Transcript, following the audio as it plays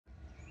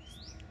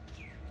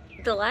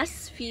The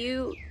last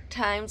few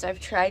times I've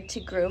tried to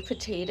grow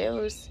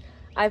potatoes,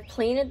 I've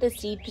planted the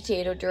seed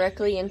potato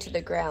directly into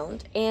the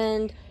ground,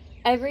 and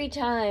every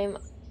time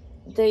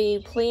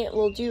the plant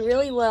will do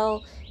really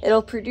well,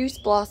 it'll produce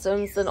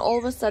blossoms, then all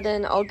of a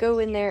sudden I'll go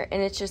in there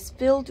and it's just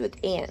filled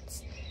with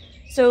ants.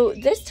 So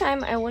this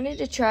time I wanted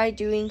to try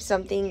doing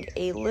something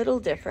a little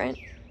different.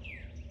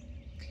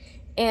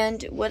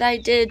 And what I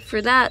did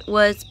for that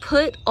was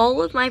put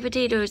all of my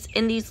potatoes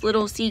in these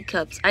little seed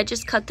cups. I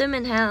just cut them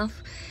in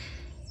half,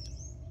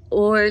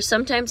 or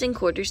sometimes in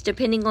quarters,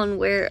 depending on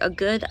where a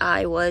good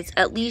eye was,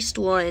 at least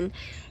one.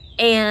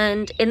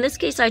 And in this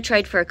case, I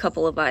tried for a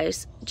couple of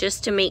eyes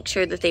just to make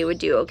sure that they would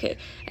do okay.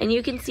 And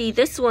you can see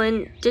this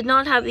one did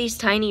not have these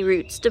tiny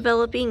roots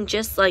developing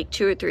just like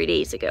 2 or 3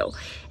 days ago.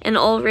 And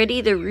already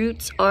the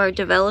roots are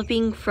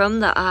developing from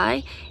the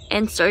eye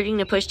and starting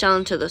to push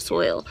down to the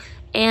soil.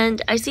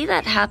 And I see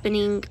that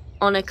happening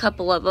on a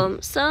couple of them,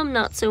 some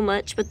not so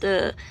much, but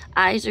the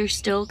eyes are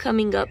still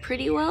coming up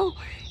pretty well.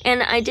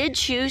 And I did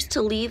choose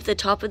to leave the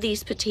top of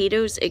these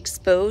potatoes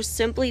exposed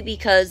simply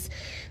because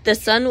the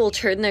sun will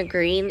turn them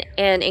green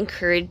and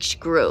encourage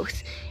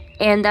growth.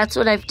 And that's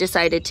what I've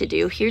decided to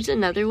do. Here's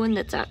another one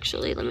that's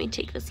actually, let me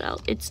take this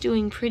out. It's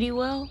doing pretty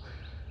well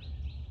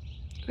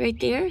right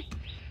there.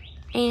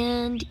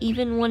 And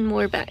even one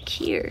more back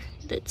here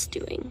that's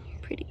doing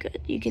pretty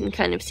good. You can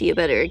kind of see a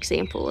better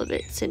example of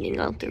it sending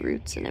out the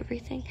roots and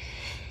everything.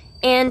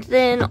 And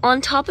then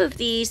on top of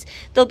these,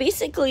 they'll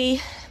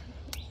basically,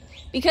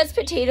 because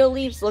potato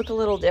leaves look a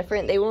little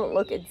different, they won't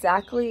look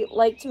exactly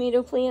like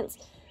tomato plants,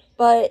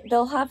 but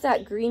they'll have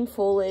that green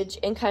foliage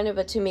and kind of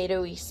a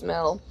tomatoey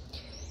smell.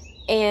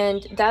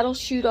 And that'll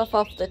shoot off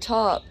the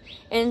top.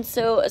 And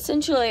so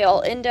essentially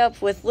I'll end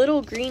up with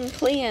little green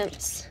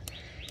plants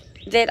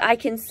that I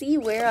can see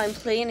where I'm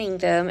planting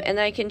them, and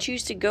I can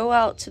choose to go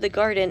out to the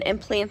garden and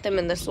plant them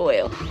in the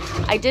soil.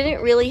 I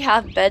didn't really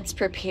have beds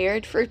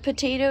prepared for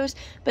potatoes,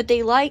 but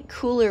they like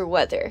cooler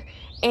weather.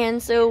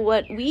 And so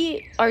what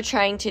we are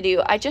trying to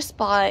do, I just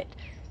bought,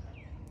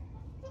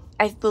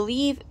 I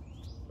believe,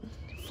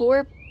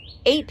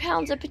 8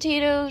 pounds of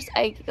potatoes.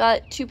 I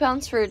got 2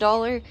 pounds for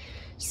 $1.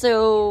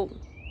 So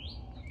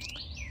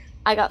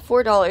I got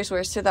 $4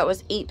 worth, so that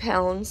was 8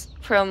 pounds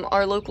from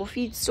our local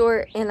feed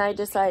store, and I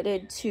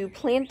decided to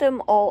plant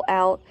them all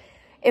out.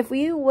 If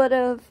we would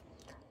have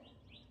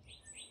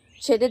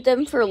chitted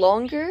them for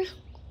longer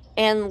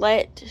and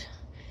let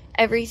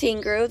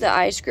everything grow, the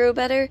eyes grow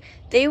better,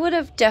 they would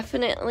have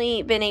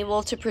definitely been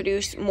able to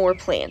produce more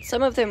plants.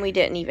 Some of them we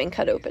didn't even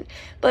cut open.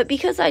 But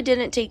because I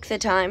didn't take the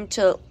time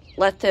to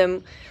let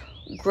them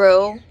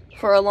grow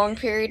for a long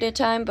period of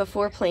time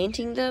before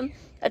planting them,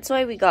 that's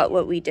why we got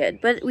what we did.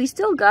 But we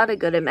still got a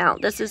good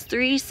amount. This is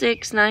 3,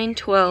 6, 9,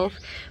 12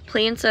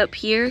 plants up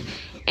here.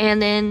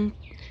 And then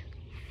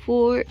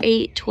 4,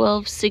 8,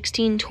 12,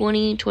 16,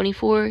 20,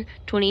 24,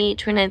 28,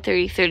 29,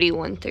 30,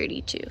 31,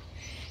 32.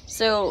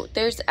 So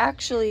there's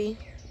actually,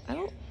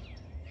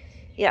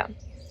 yeah,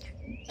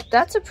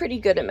 that's a pretty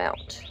good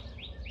amount.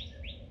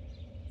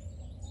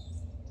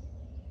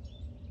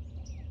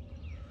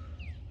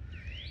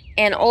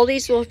 And all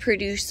these will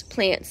produce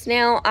plants.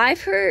 Now,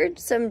 I've heard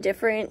some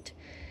different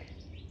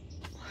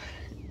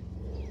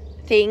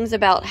things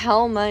about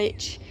how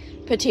much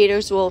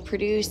potatoes will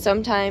produce.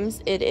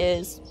 Sometimes it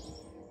is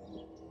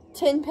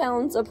 10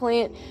 pounds a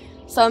plant.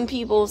 Some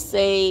people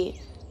say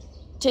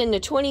 10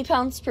 to 20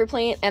 pounds per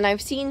plant. And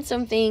I've seen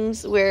some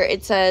things where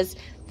it says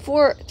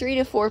 3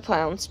 to 4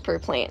 pounds per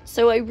plant.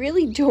 So I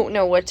really don't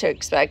know what to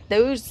expect.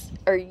 Those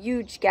are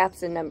huge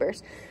gaps in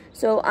numbers.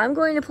 So I'm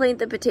going to plant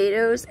the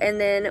potatoes, and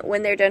then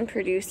when they're done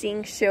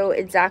producing, show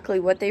exactly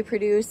what they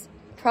produce.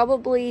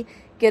 Probably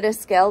get a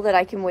scale that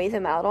I can weigh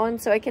them out on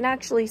so I can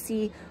actually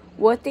see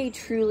what they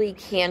truly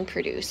can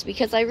produce,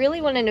 because I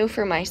really want to know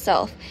for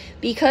myself.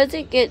 Because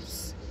it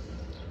gets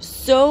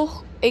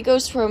it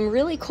goes from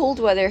really cold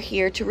weather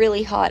here to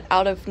really hot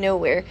out of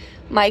nowhere.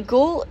 My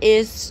goal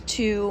is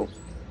to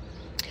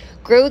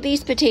grow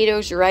these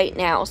potatoes right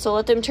now. So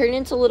let them turn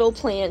into little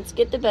plants,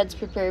 get the beds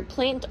prepared,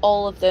 plant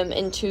all of them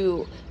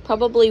into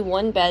probably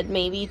one bed,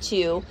 maybe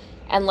 2,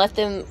 and let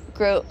them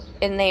grow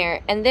in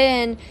there. And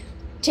then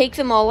take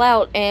them all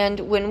out, and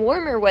when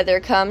warmer weather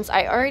comes,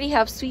 I already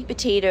have sweet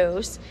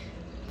potatoes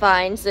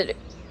vines that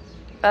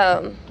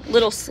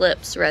little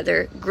slips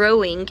rather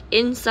growing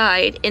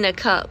inside in a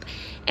cup,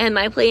 and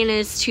my plan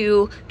is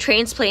to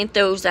transplant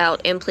those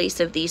out in place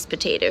of these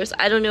potatoes.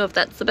 I don't know if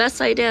that's the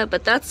best idea,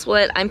 but that's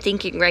what I'm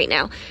thinking right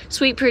now.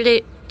 Sweet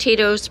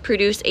potatoes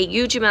produce a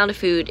huge amount of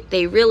food.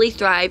 They really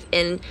thrive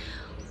in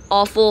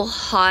awful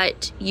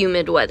hot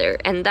humid weather,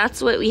 and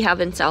that's what we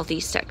have in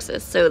Southeast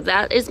Texas. So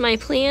that is my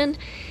plan,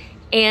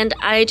 and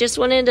I just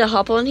wanted to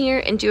hop on here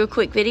and do a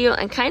quick video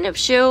and kind of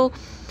show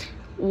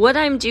what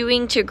I'm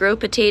doing to grow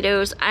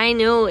potatoes. I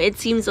know it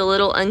seems a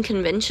little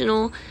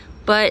unconventional,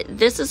 but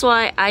this is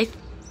what I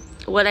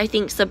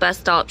think is the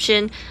best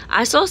option.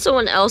 I saw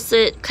someone else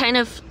that kind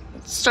of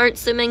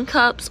starts them in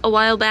cups a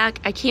while back.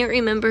 I can't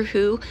remember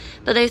who,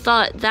 but I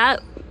thought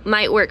that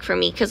might work for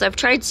me, because I've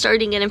tried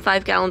starting it in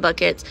 5-gallon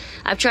buckets.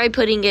 I've tried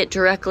putting it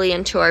directly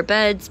into our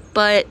beds,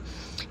 but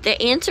the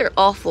ants are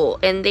awful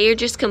and they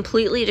just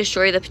completely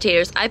destroy the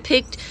potatoes. I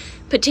picked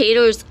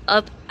potatoes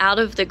up out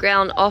of the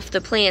ground off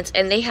the plants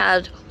and they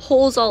had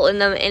holes all in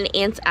them and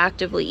ants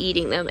actively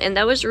eating them, and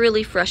that was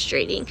really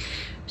frustrating.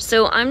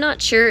 So I'm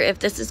not sure if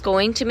this is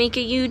going to make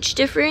a huge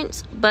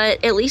difference,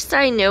 but at least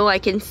I know I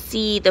can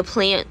see the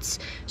plants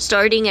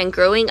starting and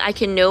growing. I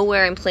can know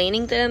where I'm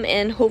planting them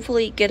and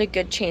hopefully get a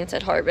good chance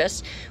at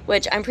harvest,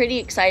 which I'm pretty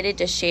excited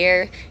to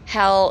share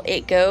how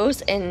it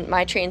goes and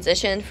my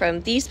transition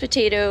from these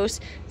potatoes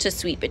to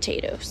sweet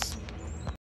potatoes.